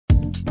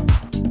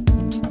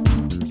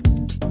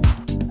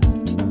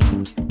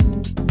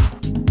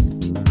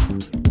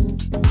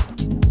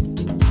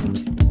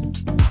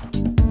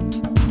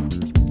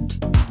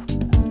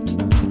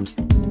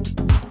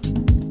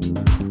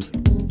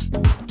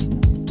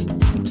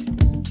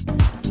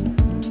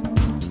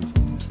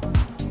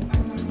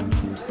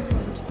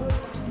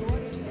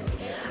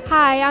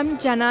Hi, I'm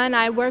Jenna and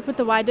I work with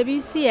the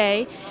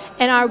YWCA,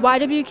 and our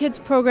YW Kids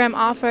program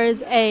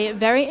offers a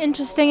very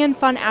interesting and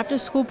fun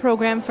after-school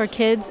program for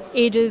kids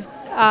ages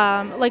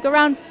like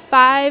around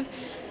 5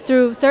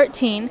 through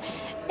 13.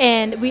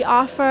 And we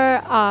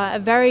offer a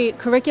very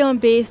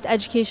curriculum-based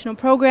educational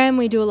program.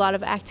 We do a lot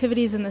of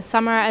activities in the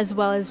summer as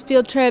well as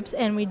field trips,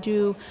 and we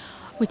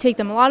take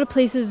them a lot of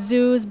places,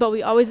 zoos, but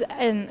we always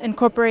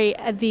incorporate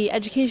the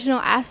educational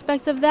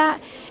aspects of that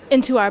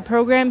into our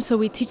program. So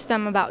we teach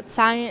them about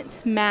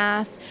science,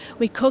 math,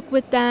 we cook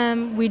with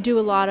them, we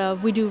do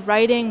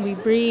writing, we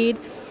read,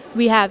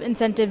 we have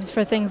incentives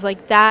for things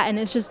like that, and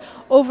it's just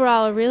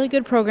overall a really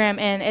good program,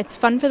 and it's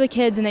fun for the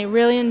kids, and they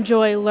really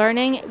enjoy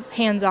learning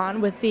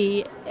hands-on with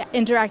the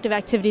interactive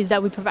activities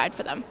that we provide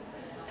for them.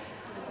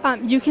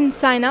 You can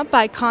sign up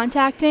by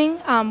contacting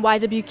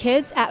YW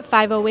Kids at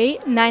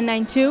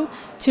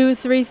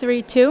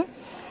 508-992-2332.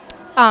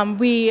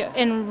 We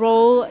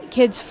enroll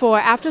kids for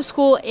after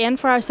school and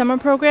for our summer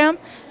program,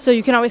 so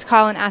you can always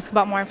call and ask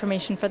about more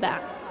information for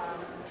that.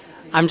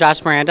 I'm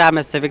Josh Miranda. I'm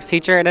a civics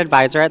teacher and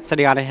advisor at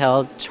City on a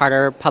Hill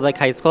Charter Public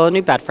High School in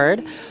New Bedford.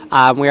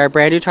 We are a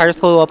brand new charter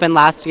school who opened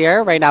last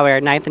year. Right now we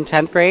are 9th and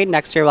 10th grade.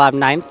 Next year we'll have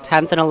 9th,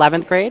 10th, and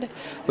 11th grade.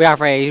 We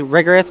offer a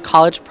rigorous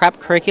college prep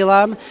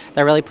curriculum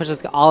that really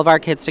pushes all of our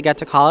kids to get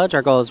to college.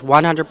 Our goal is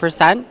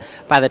 100%.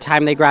 By the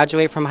time they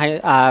graduate from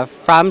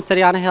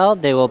City on a Hill,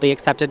 they will be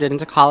accepted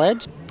into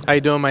college. How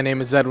you doing? My name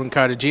is Edwin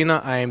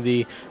Cartagena. I am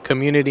the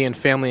Community and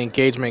Family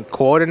Engagement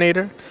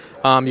Coordinator.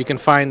 You can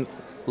find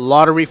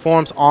lottery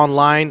forms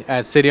online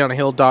at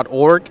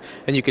cityonahill.org,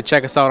 and you can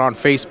check us out on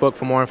Facebook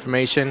for more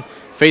information,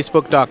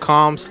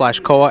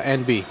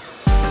 facebook.com/COANB.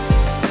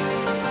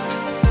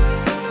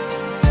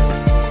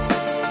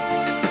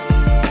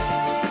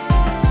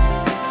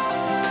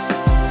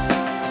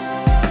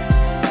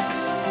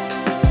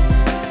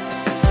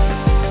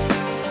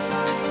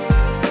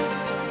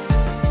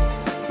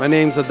 My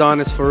name is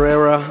Adonis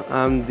Ferreira.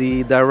 I'm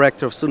the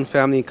Director of Student,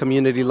 Family, and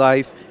Community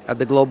Life at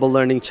the Global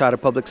Learning Charter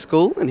Public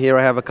School, and here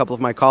I have a couple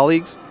of my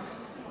colleagues.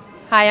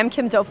 Hi, I'm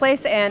Kim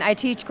Doplace, and I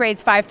teach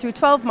grades 5 through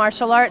 12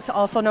 martial arts,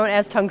 also known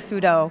as Tung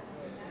Sudo.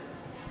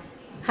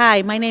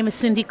 Hi, my name is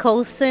Cindy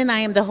Colson. I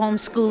am the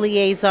homeschool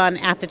liaison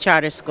at the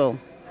charter school.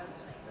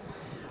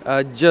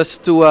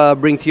 Just to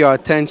bring to your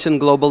attention,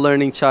 Global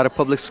Learning Charter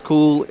Public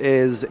School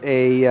is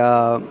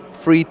a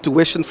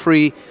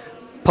tuition-free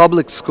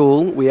public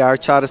school. We are a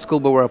charter school,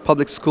 but we're a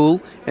public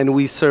school, and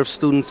we serve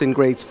students in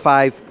grades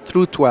 5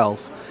 through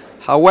 12.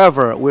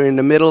 However, we're in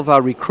the middle of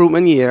our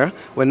recruitment year.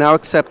 We're now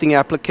accepting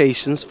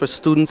applications for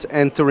students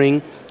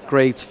entering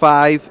grades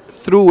 5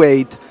 through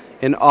 8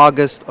 in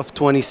August of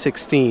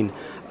 2016.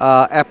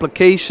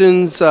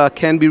 Applications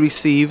can be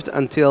received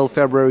until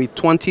February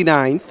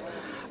 29th.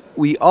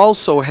 We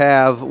also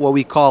have what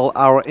we call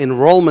our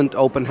enrollment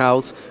open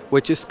house,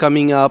 which is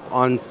coming up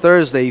on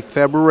Thursday,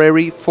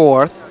 February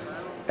 4th,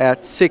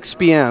 at 6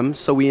 p.m.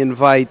 So we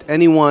invite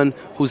anyone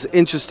who's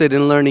interested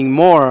in learning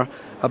more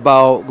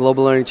about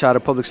Global Learning Charter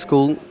Public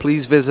School,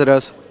 please visit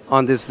us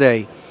on this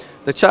day.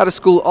 The charter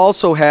school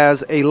also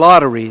has a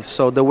lottery,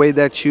 so the way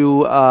that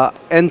you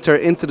enter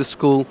into the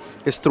school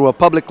is through a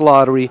public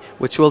lottery,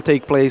 which will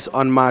take place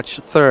on March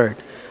 3rd.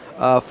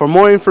 For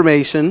more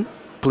information,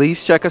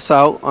 please check us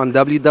out on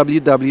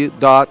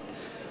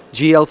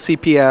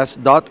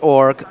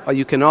www.glcps.org, or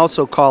you can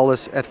also call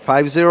us at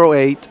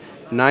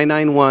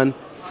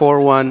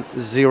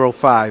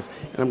 508-991-4105.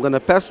 And I'm going to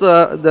pass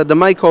the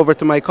mic over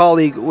to my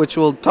colleague, which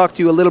will talk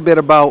to you a little bit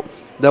about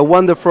the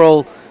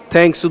wonderful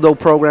Tang Sudo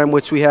program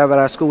which we have at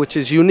our school, which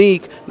is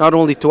unique not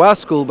only to our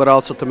school but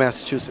also to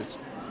Massachusetts.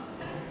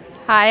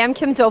 Hi, I'm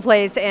Kim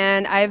Doplace,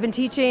 and I've been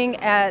teaching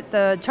at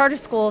the charter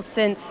school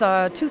since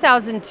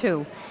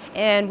 2002.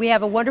 And we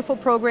have a wonderful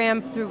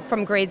program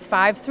from grades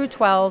 5 through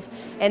 12,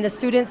 and the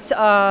students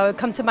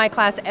come to my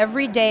class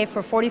every day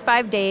for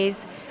 45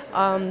 days.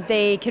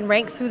 They can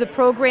rank through the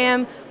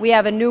program. We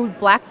have a new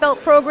black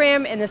belt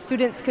program, and the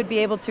students could be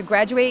able to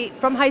graduate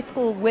from high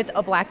school with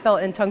a black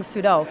belt in Tung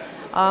Sudo.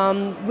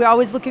 We're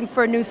always looking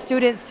for new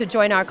students to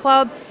join our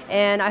club,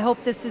 and I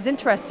hope this is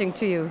interesting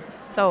to you.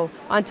 So,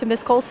 on to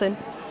Ms. Colson.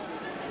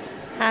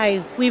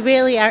 Hi, we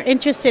really are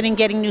interested in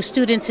getting new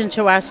students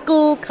into our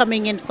school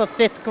coming in for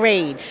 5th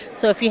grade.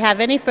 So if you have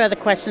any further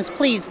questions,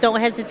 please don't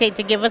hesitate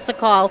to give us a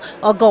call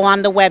or go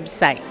on the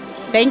website.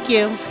 Thank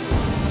you.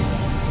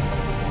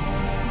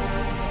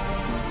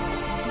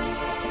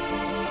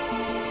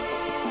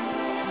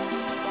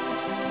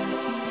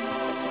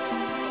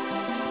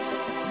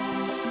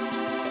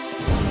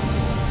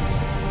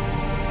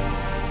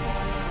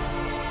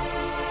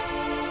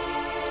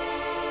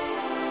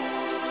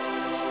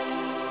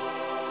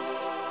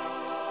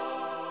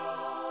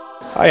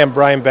 Hi, I'm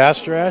Brian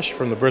Bastarash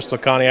from the Bristol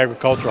County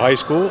Agricultural High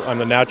School. I'm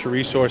the Natural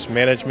Resource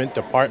Management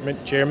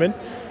Department Chairman.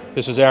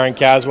 This is Aaron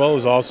Caswell,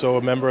 who's also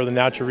a member of the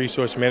Natural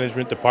Resource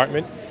Management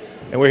Department.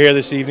 And we're here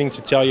this evening to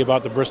tell you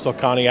about the Bristol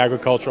County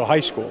Agricultural High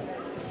School.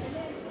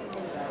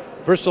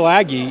 Bristol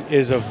Aggie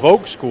is a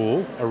Voc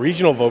school, a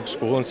regional Voc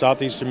school in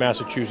southeastern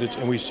Massachusetts,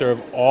 and we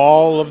serve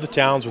all of the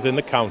towns within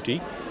the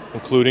county.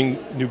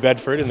 including New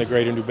Bedford and the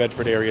greater New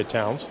Bedford area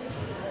towns.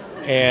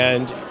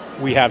 And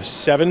we have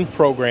 7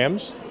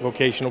 programs,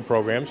 vocational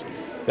programs,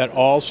 that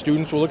all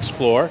students will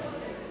explore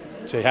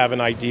to have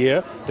an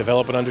idea,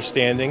 develop an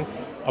understanding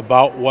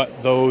about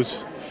what those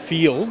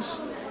fields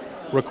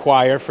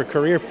require for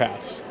career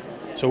paths.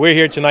 So we're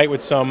here tonight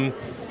with some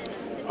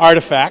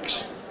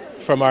artifacts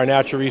from our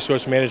natural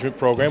resource management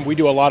program. We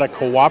do a lot of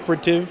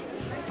cooperative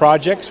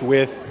projects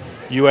with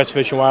U.S.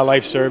 Fish and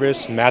Wildlife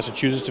Service,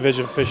 Massachusetts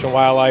Division of Fish and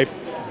Wildlife,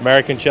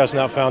 American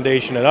Chestnut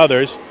Foundation, and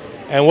others.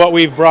 And what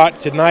we've brought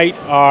tonight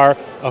are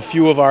a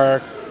few of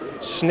our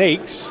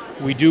snakes.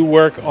 We do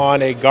work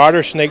on a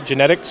garter snake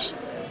genetics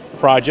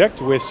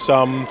project with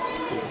some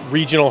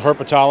regional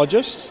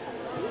herpetologists.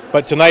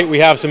 But tonight we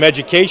have some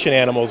education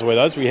animals with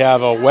us. We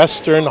have a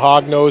western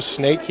hognose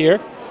snake here.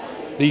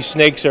 These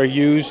snakes are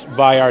used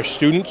by our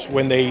students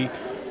when they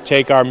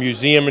take our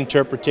museum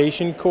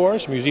interpretation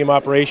course, museum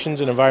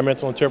operations and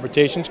environmental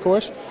interpretations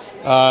course.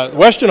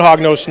 Western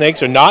hognose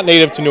snakes are not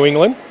native to New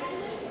England,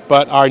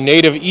 but our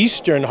native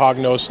eastern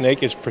hognose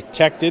snake is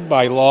protected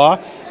by law,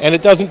 and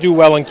it doesn't do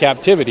well in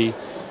captivity.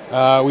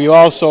 We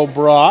also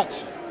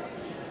brought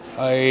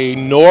a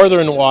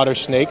northern water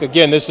snake.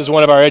 Again, this is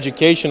one of our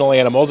educational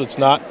animals. It's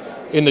not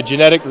in the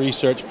genetic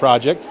research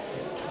project.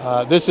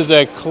 This is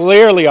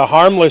clearly a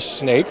harmless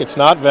snake. It's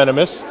not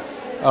venomous.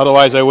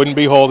 Otherwise, I wouldn't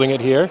be holding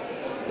it here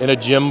in a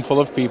gym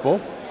full of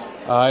people.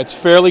 It's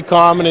fairly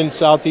common in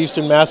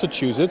southeastern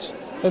Massachusetts,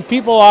 and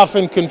people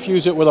often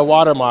confuse it with a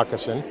water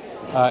moccasin.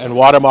 And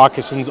water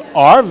moccasins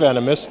are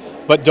venomous,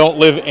 but don't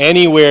live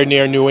anywhere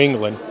near New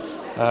England.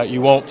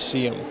 You won't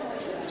see them.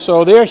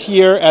 So they're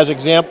here as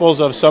examples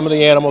of some of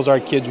the animals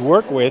our kids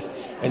work with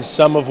and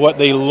some of what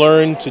they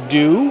learn to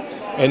do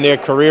in their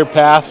career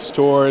paths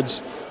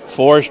towards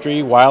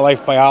forestry,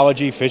 wildlife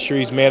biology,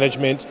 fisheries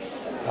management,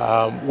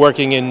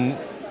 working in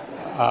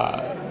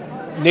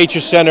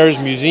nature centers,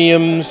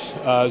 museums,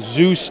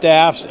 zoo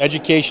staffs,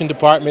 education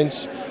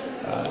departments,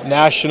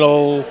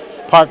 national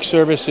park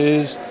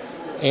services,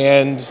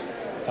 and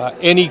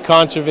any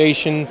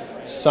conservation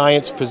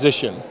science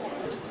position.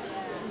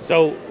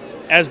 So,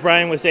 as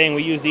Brian was saying,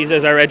 we use these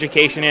as our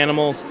education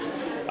animals.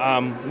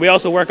 We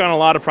also work on a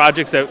lot of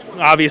projects that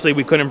obviously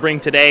we couldn't bring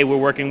today. We're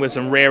working with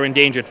some rare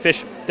endangered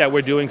fish that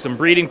we're doing some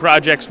breeding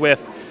projects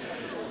with.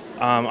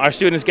 Our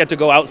students get to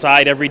go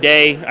outside every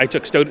day. I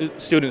took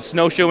students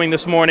snowshoeing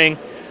this morning,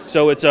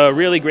 so it's a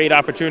really great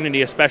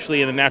opportunity,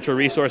 especially in the natural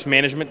resource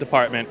management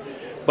department.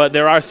 But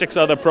there are 6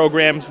 other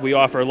programs. We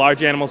offer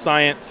large animal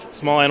science,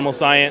 small animal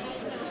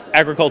science,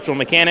 agricultural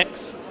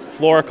mechanics,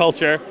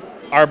 floriculture,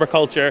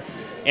 arboriculture,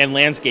 and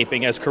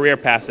landscaping as career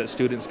paths that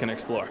students can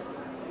explore.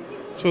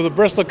 So the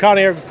Bristol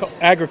County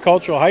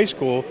Agricultural High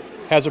School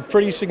has a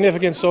pretty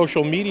significant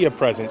social media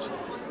presence.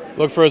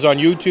 Look for us on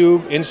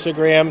YouTube,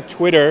 Instagram,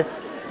 Twitter,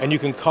 and you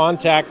can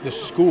contact the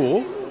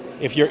school.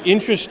 If you're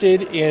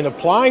interested in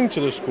applying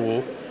to the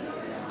school,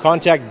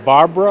 contact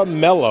Barbara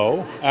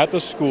Mello at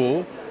the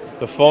school.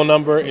 The phone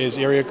number is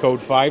area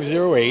code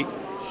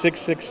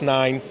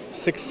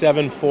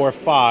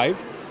 508-669-6745,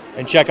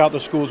 and check out the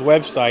school's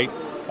website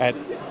at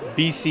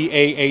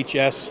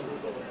BCAHS,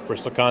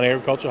 Bristol County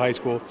Agricultural High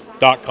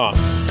School.com.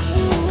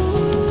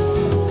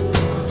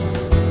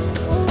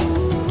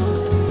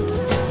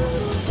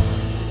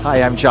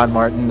 Hi, I'm John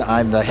Martin.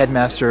 I'm the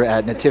headmaster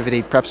at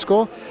Nativity Prep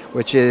School,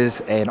 which is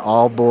an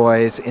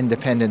all-boys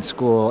independent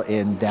school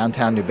in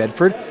downtown New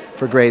Bedford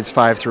for grades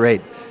 5 through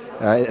 8.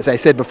 As I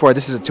said before,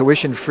 this is a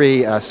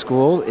tuition-free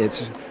school.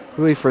 It's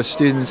really for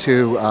students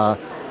who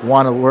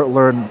want to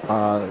learn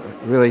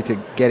really to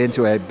get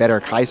into a better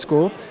high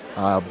school,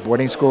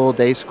 boarding school,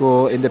 day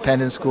school,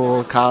 independent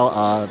school,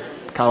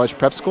 college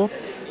prep school.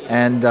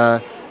 And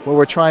what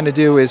we're trying to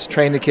do is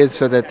train the kids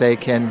so that they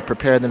can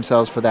prepare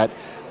themselves for that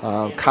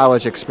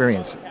college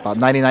experience. About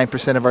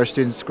 99% of our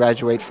students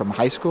graduate from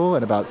high school,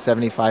 and about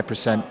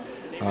 75%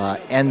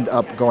 end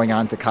up going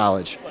on to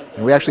college.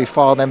 And we actually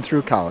follow them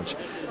through college.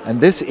 And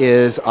this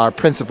is our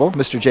principal,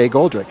 Mr. Jay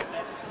Goldrick.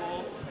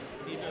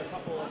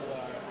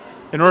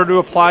 In order to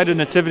apply to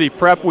Nativity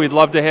Prep, we'd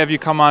love to have you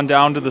come on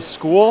down to the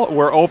school.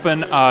 We're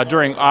open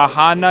during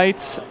AHA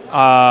nights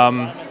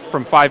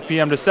from 5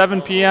 p.m. to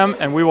 7 p.m.,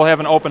 and we will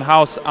have an open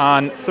house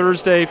on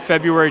Thursday,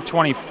 February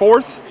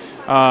 24th,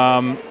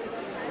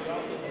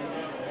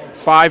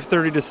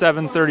 5:30 to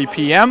 7:30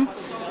 p.m.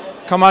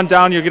 Come on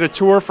down, you'll get a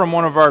tour from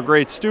one of our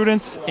great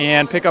students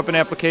and pick up an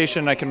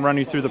application. I can run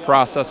you through the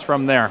process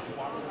from there.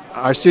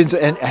 Our students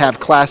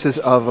have classes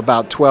of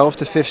about 12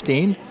 to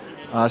 15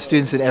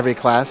 students in every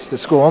class. The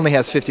school only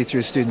has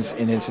 53 students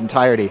in its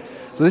entirety.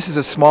 So this is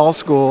a small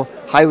school,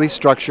 highly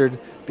structured,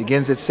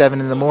 begins at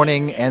 7 in the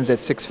morning, ends at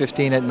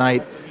 6:15 at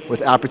night,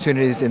 with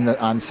opportunities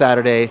on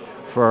Saturday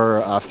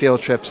for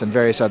field trips and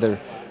various other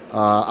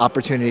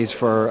opportunities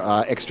for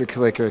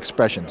extracurricular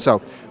expression.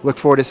 So look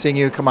forward to seeing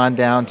you. Come on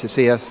down to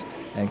see us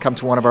and come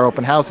to one of our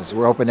open houses.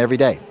 We're open every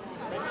day.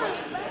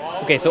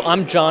 Okay, so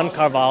I'm John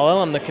Carvalho.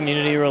 I'm the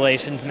Community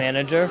Relations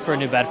Manager for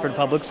New Bedford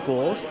Public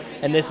Schools,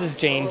 and this is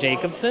Jane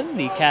Jacobson,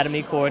 the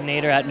Academy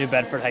Coordinator at New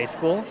Bedford High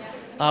School.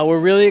 We're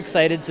really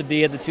excited to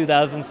be at the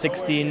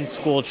 2016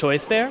 School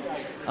Choice Fair.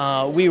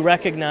 We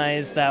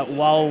recognize that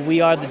while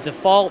we are the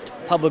default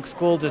public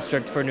school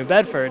district for New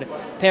Bedford,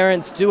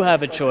 parents do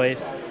have a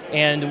choice,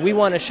 and we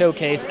want to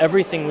showcase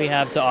everything we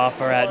have to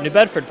offer at New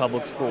Bedford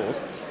Public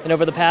Schools. And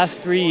over the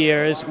past 3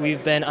 years,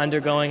 we've been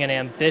undergoing an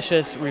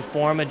ambitious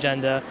reform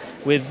agenda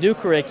with new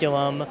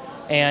curriculum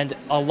and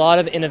a lot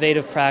of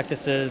innovative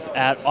practices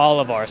at all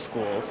of our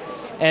schools.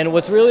 And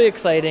what's really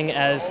exciting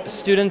as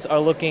students are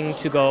looking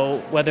to go,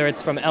 whether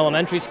it's from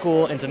elementary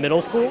school into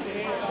middle school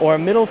or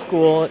middle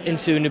school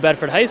into New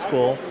Bedford High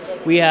School,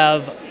 we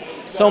have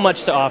so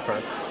much to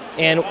offer.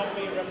 And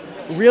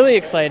really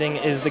exciting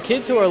is the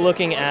kids who are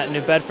looking at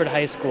New Bedford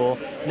High School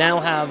now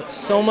have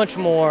so much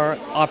more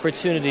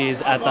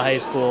opportunities at the high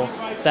school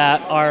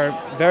that are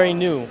very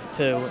new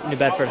to New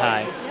Bedford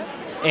High.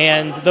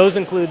 And those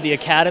include the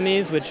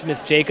academies, which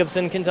Ms.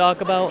 Jacobson can talk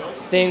about.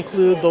 They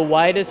include the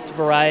widest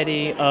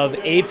variety of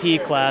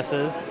AP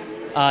classes,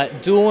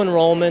 dual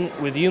enrollment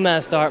with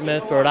UMass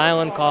Dartmouth, Rhode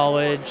Island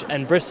College,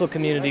 and Bristol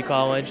Community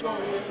College.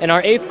 And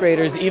our 8th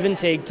graders even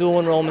take dual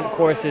enrollment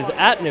courses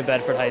at New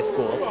Bedford High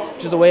School,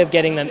 which is a way of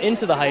getting them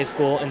into the high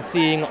school and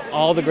seeing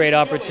all the great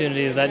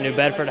opportunities that New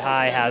Bedford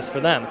High has for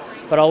them.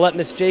 But I'll let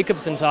Ms.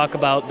 Jacobson talk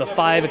about the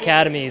 5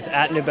 academies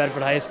at New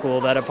Bedford High School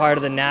that are part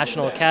of the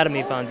National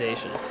Academy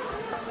Foundation.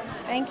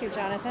 Thank you,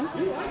 Jonathan.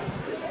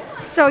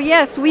 So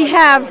yes, we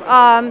have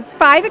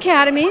 5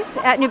 academies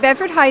at New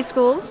Bedford High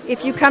School.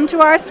 If you come to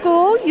our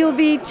school, you'll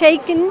be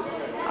taking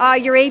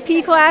your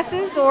AP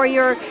classes or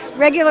your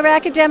regular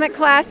academic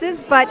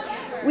classes, but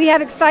we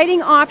have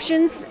exciting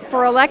options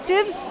for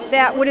electives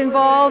that would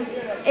involve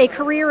a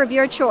career of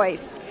your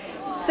choice.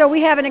 So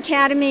we have an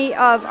Academy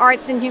of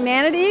Arts and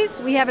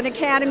Humanities, we have an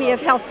Academy of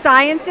Health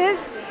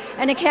Sciences,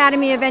 an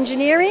Academy of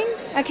Engineering,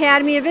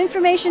 Academy of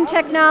Information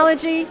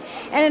Technology,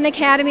 and an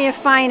Academy of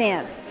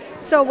Finance.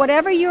 So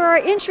whatever your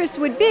interest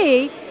would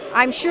be,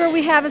 I'm sure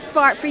we have a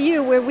spot for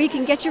you where we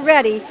can get you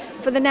ready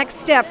for the next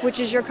step, which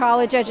is your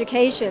college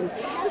education.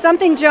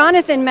 Something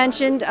Jonathan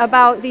mentioned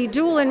about the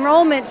dual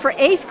enrollment for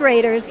 8th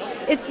graders,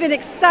 it's been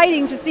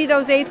exciting to see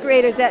those 8th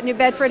graders at New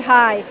Bedford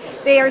High.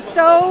 They are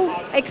so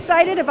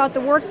excited about the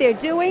work they're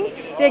doing.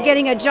 They're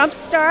getting a jump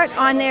start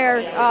on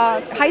their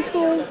high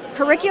school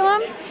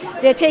curriculum.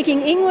 They're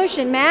taking English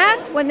and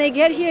math. When they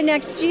get here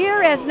next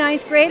year as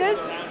 9th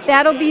graders,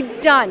 that'll be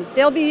done.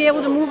 They'll be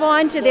able to move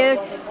on to their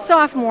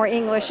sophomore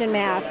English and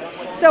math.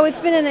 So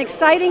it's been an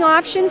exciting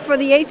option for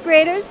the 8th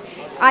graders.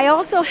 I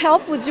also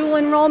help with dual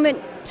enrollment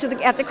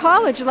at the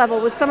college level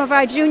with some of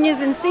our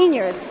juniors and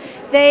seniors.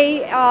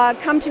 They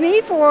come to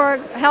me for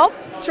help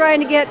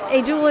trying to get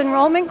a dual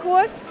enrollment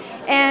course,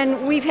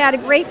 and we've had a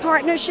great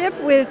partnership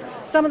with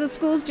some of the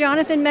schools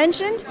Jonathan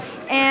mentioned,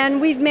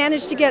 and we've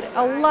managed to get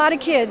a lot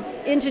of kids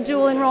into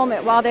dual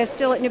enrollment while they're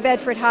still at New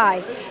Bedford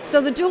High. So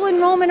the dual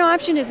enrollment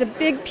option is a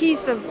big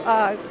piece of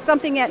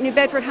something at New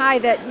Bedford High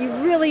that you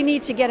really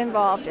need to get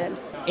involved in.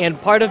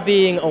 And part of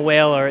being a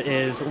whaler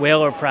is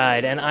whaler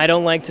pride, and I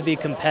don't like to be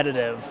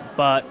competitive,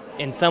 but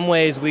in some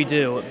ways we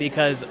do,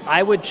 because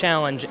I would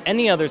challenge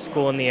any other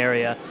school in the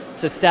area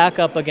to stack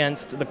up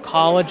against the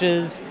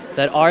colleges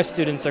that our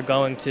students are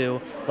going to,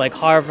 like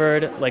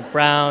Harvard, like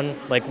Brown,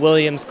 like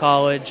Williams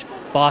College,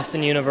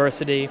 Boston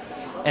University.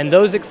 And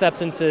those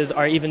acceptances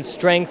are even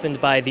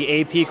strengthened by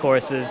the AP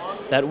courses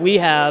that we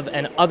have,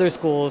 and other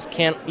schools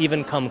can't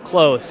even come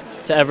close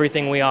to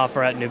everything we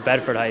offer at New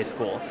Bedford High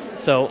School.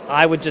 So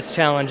I would just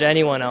challenge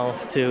anyone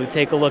else to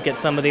take a look at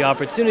some of the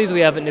opportunities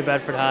we have at New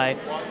Bedford High.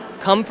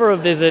 Come for a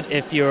visit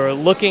if you're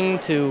looking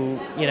to,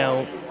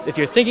 if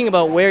you're thinking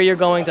about where you're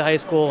going to high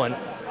school and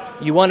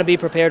you want to be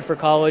prepared for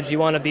college, you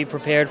want to be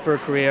prepared for a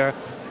career.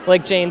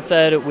 Like Jane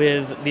said,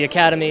 with the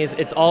academies,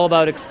 it's all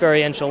about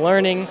experiential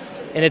learning,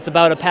 and it's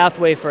about a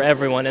pathway for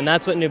everyone, and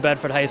that's what New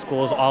Bedford High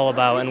School is all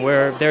about, and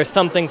there's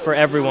something for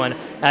everyone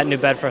at New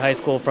Bedford High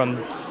School,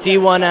 from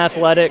D1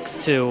 athletics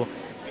to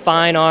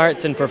fine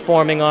arts and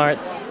performing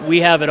arts. We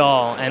have it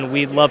all, and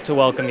we'd love to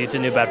welcome you to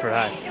New Bedford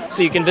High.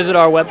 So you can visit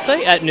our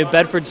website at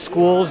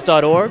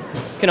newbedfordschools.org.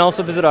 You can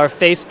also visit our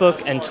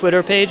Facebook and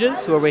Twitter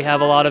pages, where we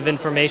have a lot of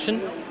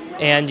information.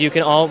 And you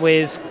can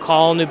always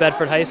call New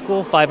Bedford High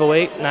School,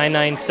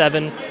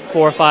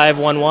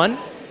 508-997-4511,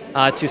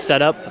 to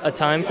set up a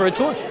time for a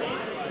tour.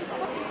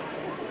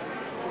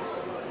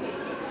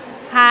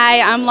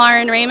 Hi, I'm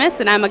Lauren Ramus,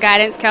 and I'm a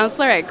guidance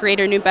counselor at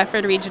Greater New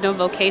Bedford Regional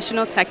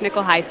Vocational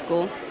Technical High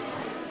School.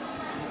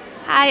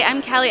 Hi,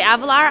 I'm Kelly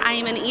Avalar. I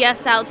am an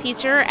ESL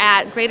teacher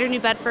at Greater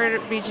New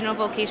Bedford Regional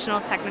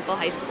Vocational Technical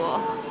High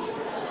School.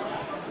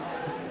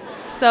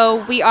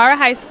 So we are a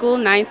high school,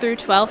 9th through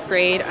 12th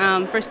grade,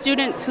 for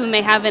students who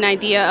may have an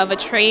idea of a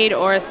trade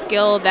or a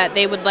skill that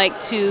they would like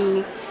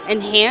to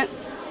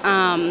enhance,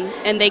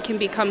 and they can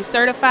become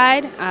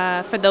certified.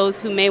 For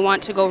those who may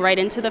want to go right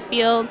into the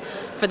field,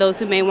 for those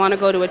who may want to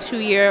go to a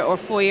 2-year or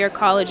 4-year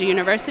college or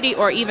university,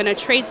 or even a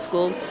trade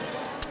school.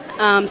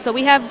 So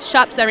we have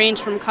shops that range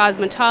from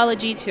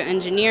cosmetology to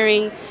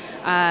engineering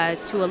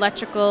to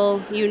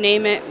electrical, you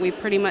name it, we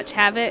pretty much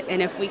have it,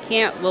 and if we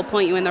can't, we'll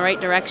point you in the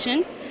right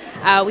direction.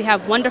 We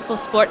have wonderful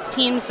sports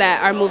teams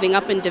that are moving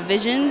up in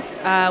divisions,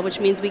 which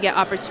means we get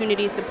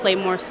opportunities to play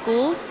more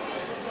schools.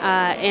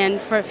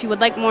 And if you would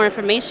like more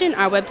information,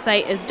 our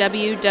website is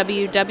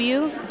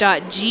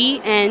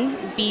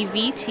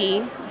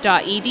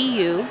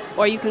www.gnbvt.edu,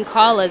 or you can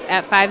call us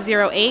at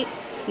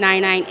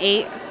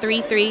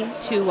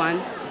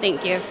 508-998-3321.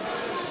 Thank you.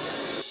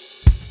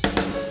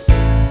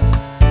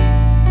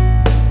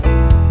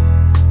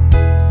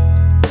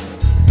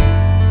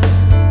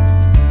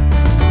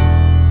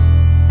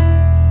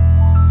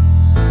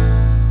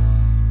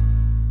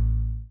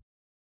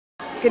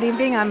 Good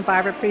evening, I'm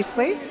Barbara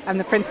Priestley. I'm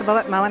the principal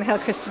at Mullen Hill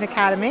Christian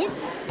Academy.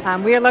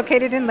 We are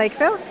located in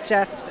Lakeville,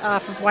 just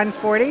off of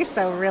 140,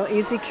 so a real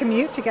easy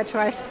commute to get to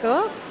our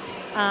school.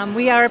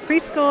 We are a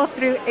preschool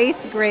through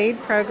 8th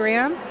grade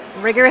program,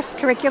 rigorous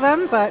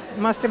curriculum, but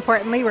most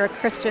importantly, we're a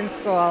Christian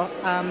school.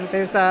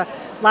 There's a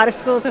lot of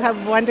schools who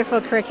have wonderful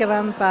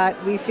curriculum, but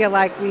we feel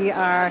like we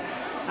are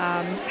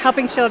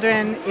helping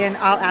children in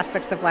all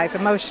aspects of life,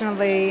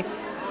 emotionally,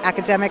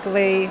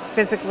 academically,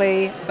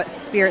 physically, but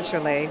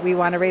spiritually. We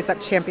want to raise up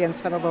champions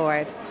for the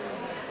Lord.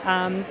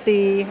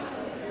 The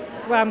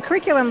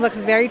curriculum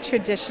looks very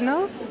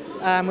traditional,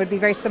 would be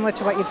very similar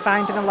to what you'd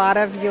find in a lot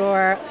of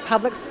your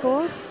public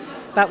schools,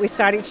 but we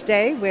start each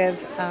day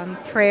with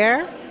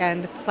prayer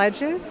and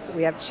pledges.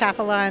 We have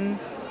chapel on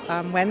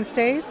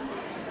Wednesdays.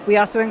 We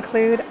also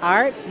include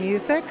art,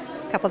 music,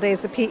 a couple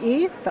days of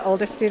PE. The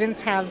older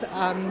students have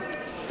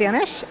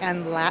Spanish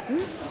and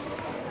Latin.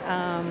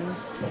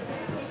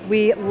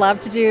 We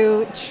love to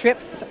do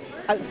trips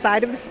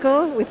outside of the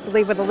school. We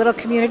believe with a little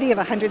community of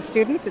 100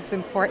 students, it's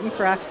important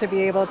for us to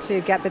be able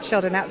to get the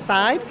children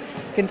outside.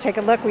 You can take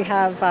a look. We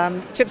have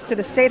trips to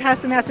the State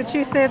House in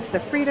Massachusetts, the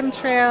Freedom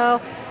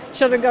Trail,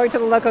 children going to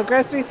the local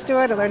grocery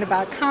store to learn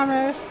about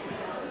commerce.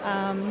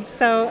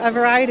 So a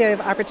variety of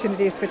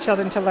opportunities for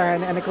children to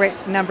learn and a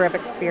great number of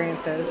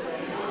experiences.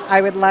 I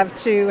would love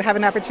to have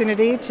an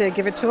opportunity to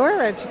give a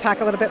tour or to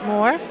talk a little bit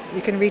more.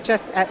 You can reach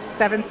us at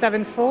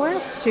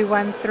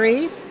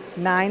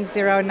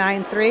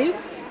 774-213-9093.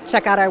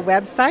 Check out our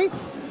website,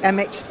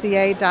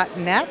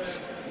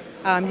 mhca.net.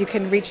 You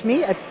can reach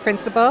me at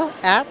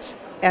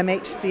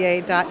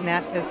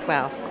principal@mhca.net as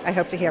well. I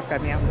hope to hear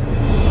from you.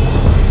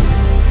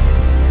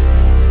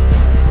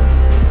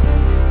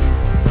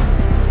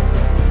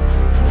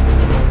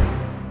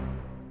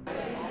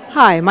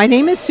 Hi, my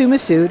name is Sue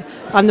Massoud.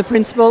 I'm the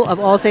principal of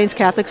All Saints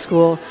Catholic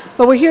School,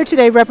 but we're here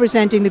today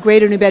representing the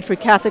Greater New Bedford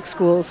Catholic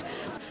Schools,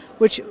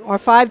 which are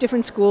 5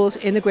 different schools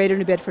in the Greater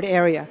New Bedford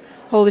area.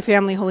 Holy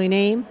Family, Holy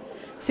Name,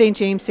 St.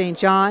 James, St.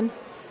 John,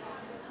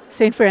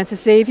 St.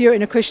 Francis Xavier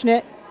in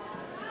Acushnet,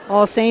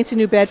 All Saints in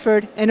New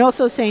Bedford, and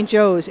also St.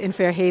 Joe's in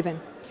Fairhaven.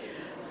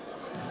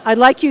 I'd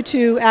like you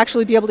to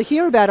actually be able to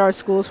hear about our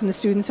schools from the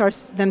students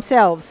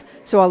themselves,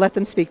 so I'll let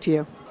them speak to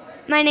you.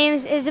 My name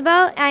is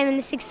Isabel. I'm in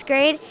the 6th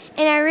grade,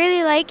 and I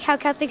really like how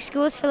Catholic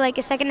schools feel like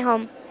a second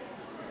home.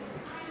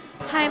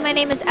 Hi, my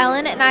name is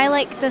Ellen, and I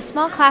like the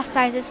small class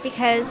sizes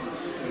because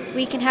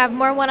we can have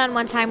more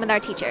one-on-one time with our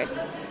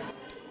teachers.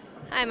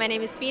 Hi, my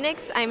name is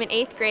Phoenix. I'm an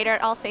 8th grader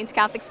at All Saints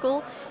Catholic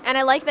School, and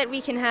I like that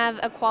we can have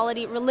a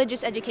quality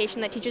religious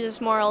education that teaches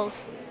us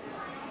morals.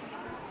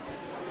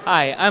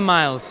 Hi, I'm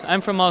Miles.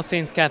 I'm from All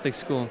Saints Catholic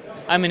School.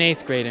 I'm an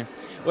 8th grader.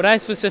 What I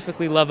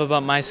specifically love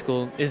about my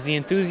school is the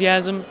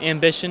enthusiasm,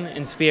 ambition,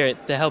 and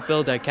spirit to help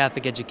build our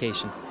Catholic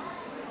education.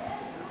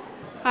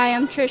 Hi,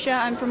 I'm Trisha.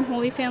 I'm from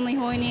Holy Family,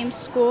 Holy Name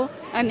School.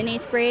 I'm in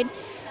 8th grade,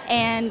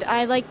 and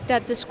I like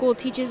that the school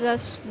teaches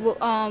us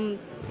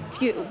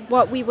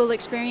what we will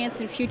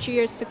experience in future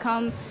years to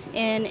come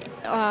in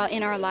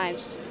our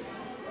lives.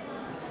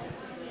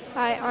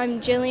 Hi,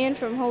 I'm Jillian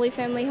from Holy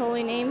Family,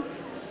 Holy Name.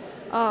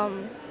 I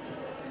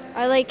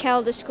like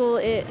how the school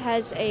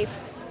has a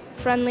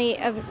friendly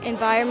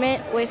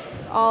environment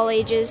with all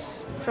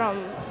ages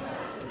from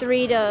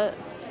 3 to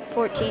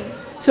 14.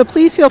 So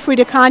please feel free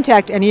to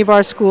contact any of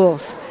our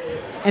schools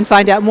and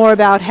find out more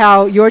about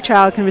how your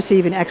child can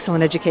receive an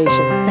excellent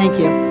education. Thank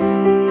you.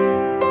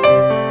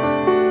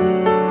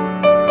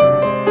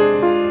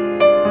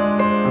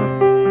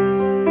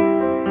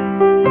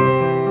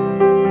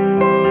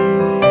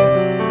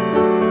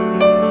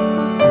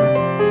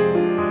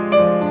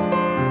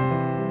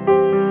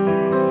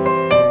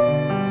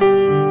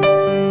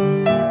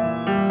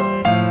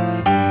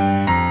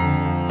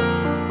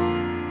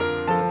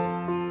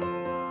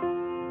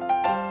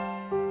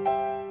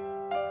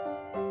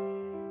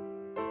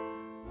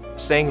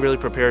 Staying really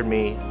prepared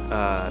me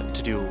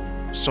to do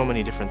so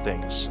many different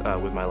things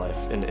with my life,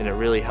 and it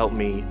really helped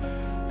me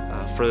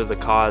further the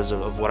cause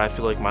of what I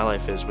feel like my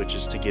life is, which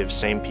is to give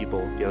sane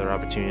people the other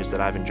opportunities that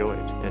I've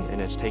enjoyed.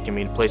 And it's taken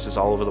me to places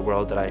all over the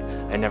world that I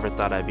never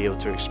thought I'd be able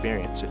to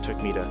experience. It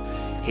took me to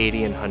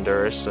Haiti and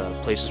Honduras,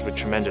 places with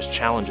tremendous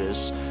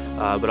challenges,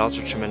 but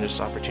also tremendous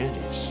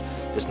opportunities.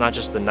 It's not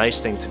just the nice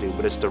thing to do,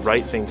 but it's the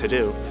right thing to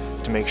do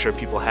to make sure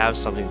people have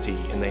something to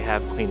eat and they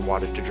have clean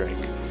water to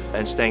drink.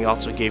 And staying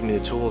also gave me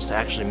the tools to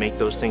actually make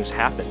those things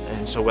happen.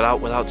 And so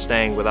without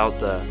staying, without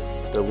the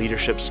the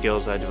leadership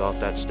skills that I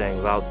developed at Stang,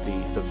 without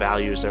the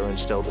values that were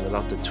instilled and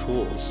without the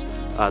tools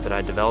that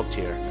I developed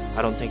here,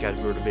 I don't think I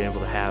would have been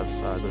able to have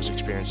those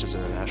experiences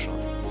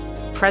internationally.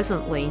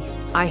 Presently,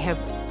 I have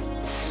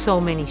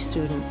so many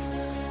students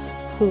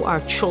who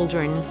are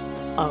children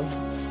of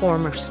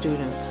former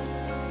students.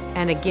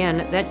 And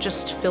again, that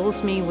just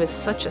fills me with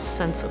such a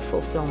sense of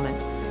fulfillment.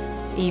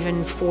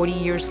 Even 40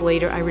 years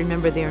later, I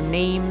remember their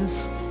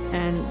names,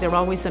 and they're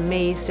always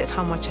amazed at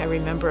how much I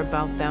remember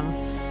about them.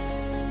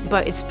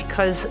 But it's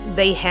because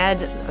they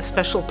had a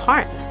special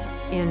part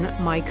in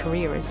my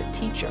career as a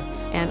teacher,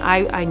 and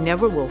I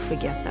never will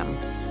forget them.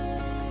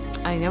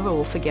 I never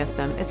will forget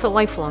them. It's a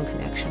lifelong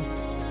connection,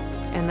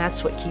 and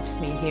that's what keeps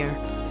me here.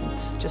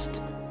 It's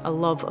just a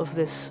love of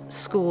this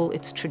school,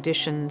 its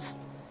traditions,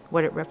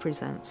 what it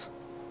represents.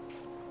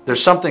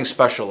 There's something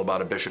special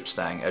about a Bishop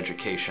Stang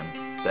education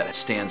that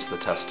stands the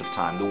test of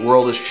time. The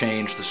world has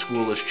changed, the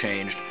school has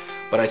changed,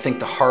 but I think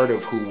the heart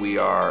of who we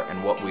are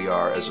and what we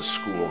are as a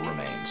school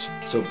remains.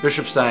 So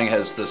Bishop Stang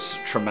has this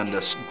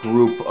tremendous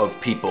group of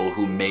people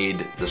who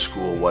made the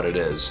school what it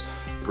is.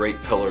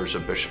 Great pillars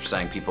of Bishop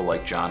Stang, people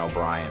like John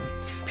O'Brien,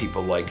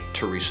 people like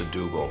Teresa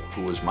Dougal,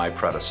 who was my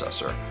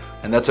predecessor.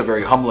 And that's a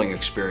very humbling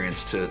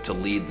experience to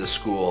lead the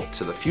school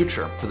to the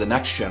future, for the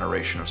next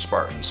generation of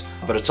Spartans.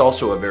 But it's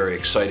also a very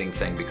exciting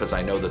thing because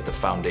I know that the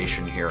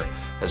foundation here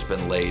has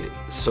been laid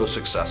so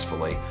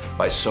successfully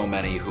by so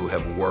many who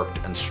have worked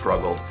and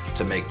struggled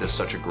to make this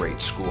such a great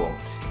school.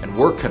 And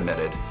we're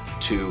committed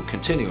to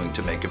continuing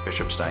to make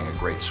Bishop Stang a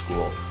great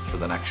school for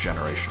the next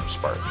generation of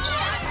Spartans.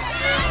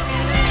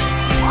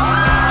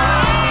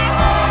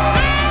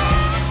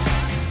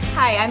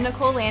 Hi, I'm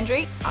Nicole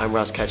Landry. I'm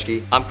Russ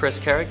Ketchke. I'm Chris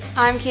Carrick.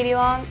 I'm Katie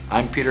Long.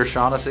 I'm Peter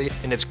Shaughnessy.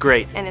 And it's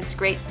great. And it's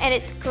great. And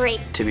it's great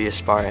to be a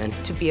Spartan.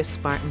 To be a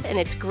Spartan. And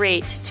it's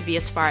great to be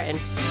a Spartan.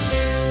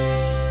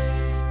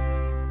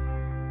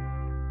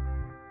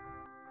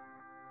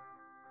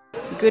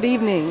 Good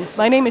evening.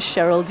 My name is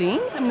Cheryl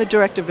Dean. I'm the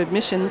Director of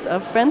Admissions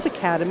of Friends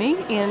Academy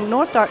in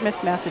North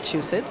Dartmouth,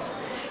 Massachusetts.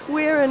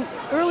 We're an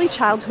early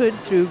childhood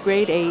through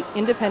grade 8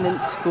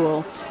 independent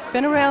school.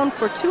 Been around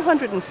for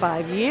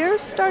 205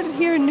 years, started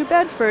here in New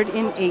Bedford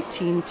in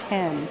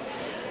 1810.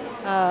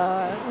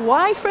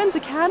 Why Friends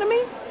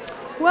Academy?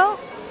 Well,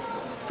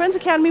 Friends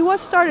Academy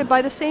was started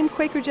by the same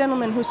Quaker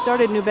gentleman who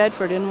started New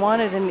Bedford and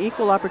wanted an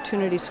equal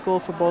opportunity school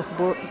for both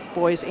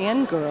boys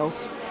and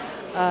girls,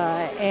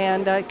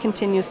 and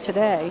continues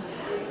today.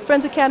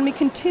 Friends Academy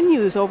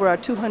continues over our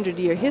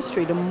 200-year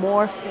history to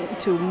morph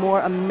into more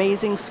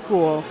amazing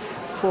school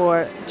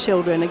for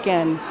children,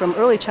 again, from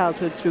early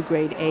childhood through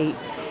grade 8.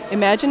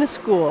 Imagine a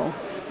school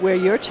where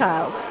your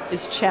child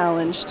is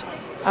challenged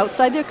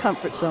outside their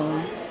comfort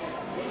zone,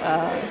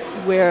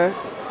 where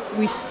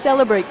we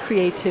celebrate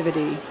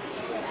creativity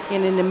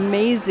in an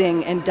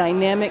amazing and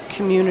dynamic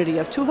community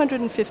of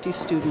 250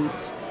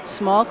 students,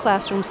 small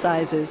classroom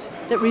sizes,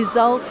 that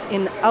results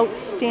in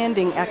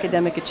outstanding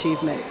academic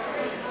achievement.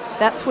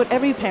 That's what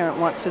every parent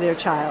wants for their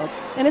child.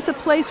 And it's a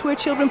place where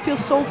children feel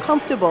so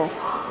comfortable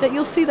that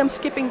you'll see them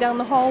skipping down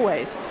the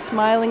hallways,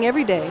 smiling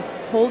every day,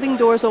 holding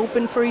doors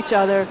open for each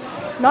other,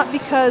 not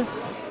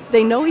because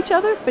they know each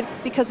other, but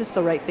because it's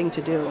the right thing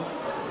to do.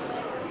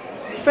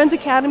 Friends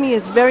Academy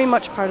is very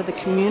much part of the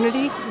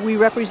community. We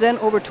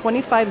represent over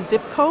 25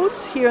 zip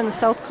codes here on the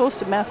south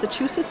coast of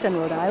Massachusetts and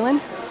Rhode Island.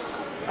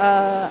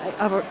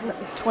 Over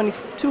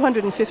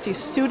 250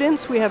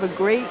 students. We have a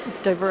great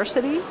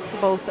diversity,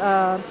 both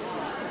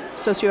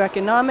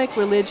socioeconomic,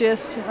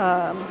 religious,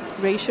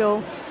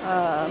 racial,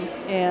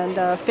 and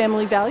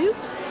family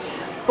values.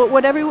 But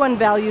what everyone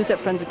values at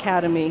Friends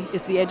Academy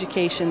is the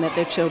education that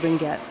their children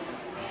get.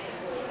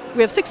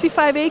 We have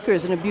 65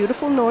 acres in a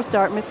beautiful North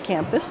Dartmouth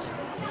campus,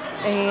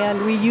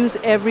 and we use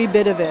every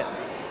bit of it.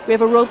 We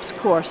have a ropes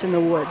course in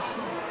the woods,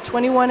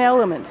 21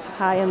 elements,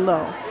 high and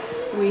low.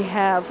 We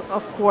have,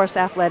 of course,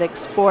 athletic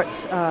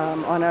sports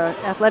on our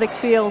athletic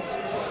fields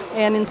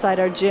and inside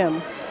our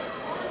gym.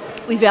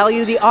 We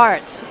value the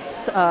arts.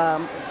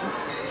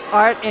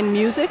 Art and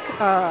music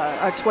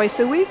are twice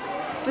a week.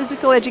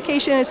 Physical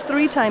education is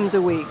 3 times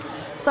a week.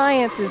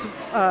 Science is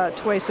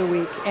twice a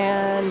week.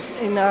 And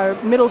in our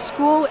middle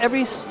school,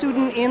 every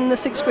student in the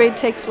 6th grade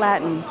takes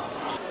Latin.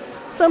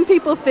 Some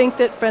people think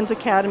that Friends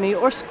Academy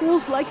or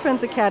schools like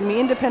Friends Academy,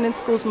 independent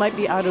schools, might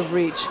be out of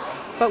reach.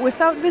 But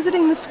without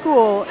visiting the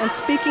school and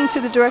speaking to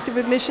the Director of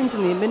Admissions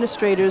and the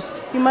administrators,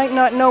 you might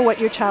not know what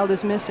your child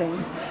is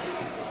missing.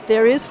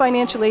 There is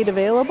financial aid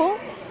available,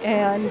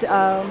 and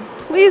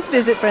please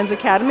visit Friends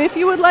Academy. If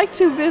you would like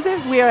to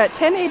visit, we are at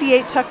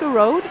 1088 Tucker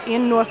Road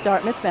in North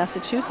Dartmouth,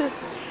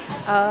 Massachusetts.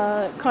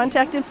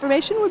 Contact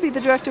information would be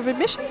the Director of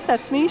Admissions,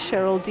 that's me,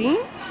 Cheryl Dean,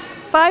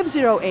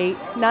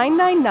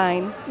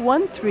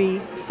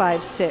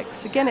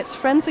 508-999-1356. Again, it's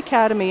Friends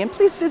Academy, and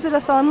please visit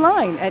us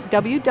online at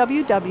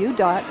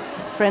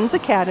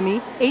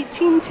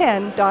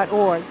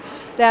www.friendsacademy1810.org.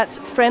 That's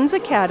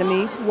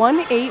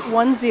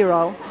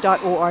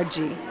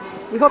friendsacademy1810.org.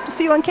 We hope to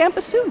see you on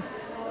campus soon.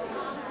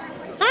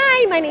 Hi,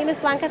 Hi, my name is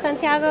Blanca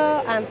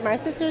Santiago. I'm from our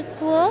sister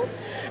school.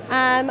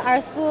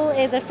 Our school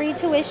is a free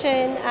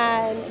tuition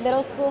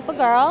middle school for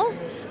girls,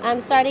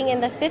 starting in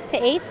the 5th to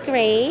 8th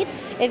grade.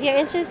 If you're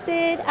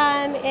interested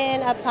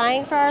in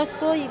applying for our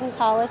school, you can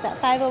call us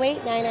at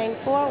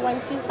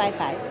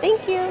 508-994-1255.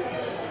 Thank you.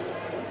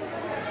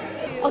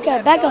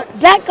 Okay, back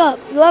up.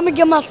 Let me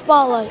get my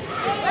spotlight.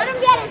 Let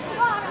him get his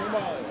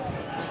spotlight.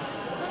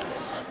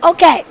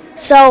 Okay,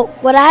 so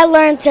what I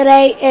learned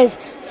today is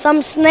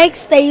some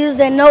snakes, they use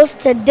their nose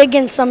to dig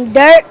in some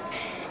dirt.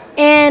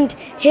 And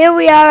here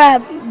we are at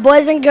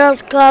Boys and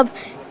Girls Club,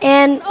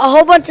 and a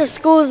whole bunch of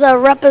schools are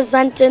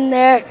representing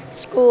their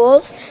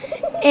schools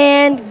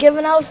and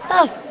giving out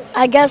stuff.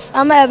 I guess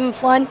I'm having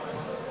fun.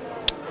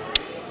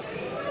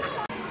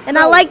 And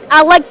I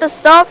like the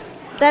stuff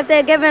that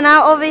they're giving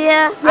out over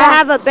here. Yeah. I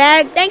have a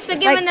bag. Thanks for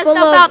giving the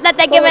stuff out that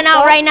they're giving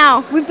out right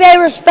now. We pay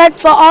respect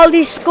for all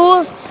these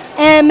schools,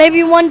 and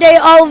maybe one day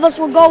all of us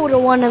will go to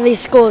one of these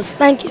schools.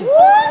 Thank you.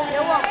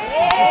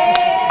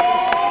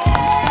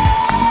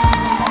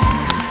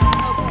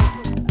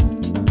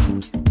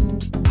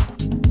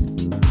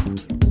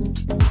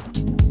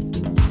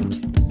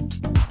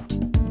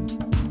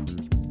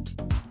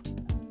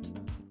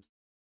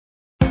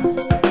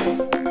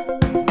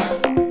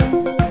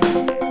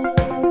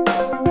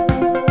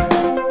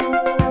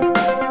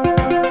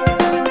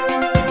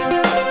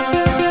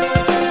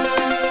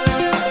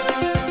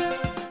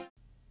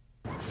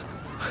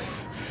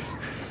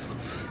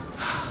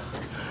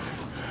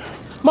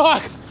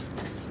 Mark!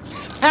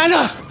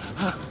 Anna!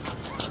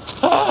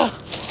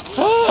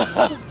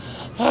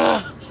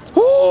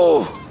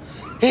 Ooh!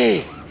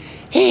 Hey!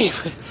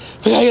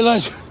 Forgot your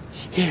lunch.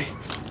 Hey!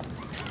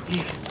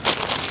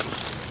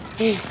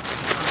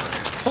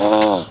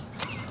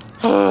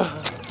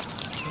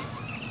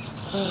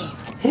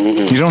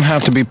 You don't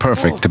have to be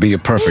perfect to be a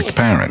perfect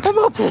parent,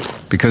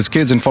 because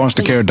kids in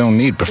foster care don't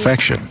need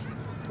perfection.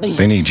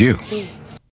 They need you.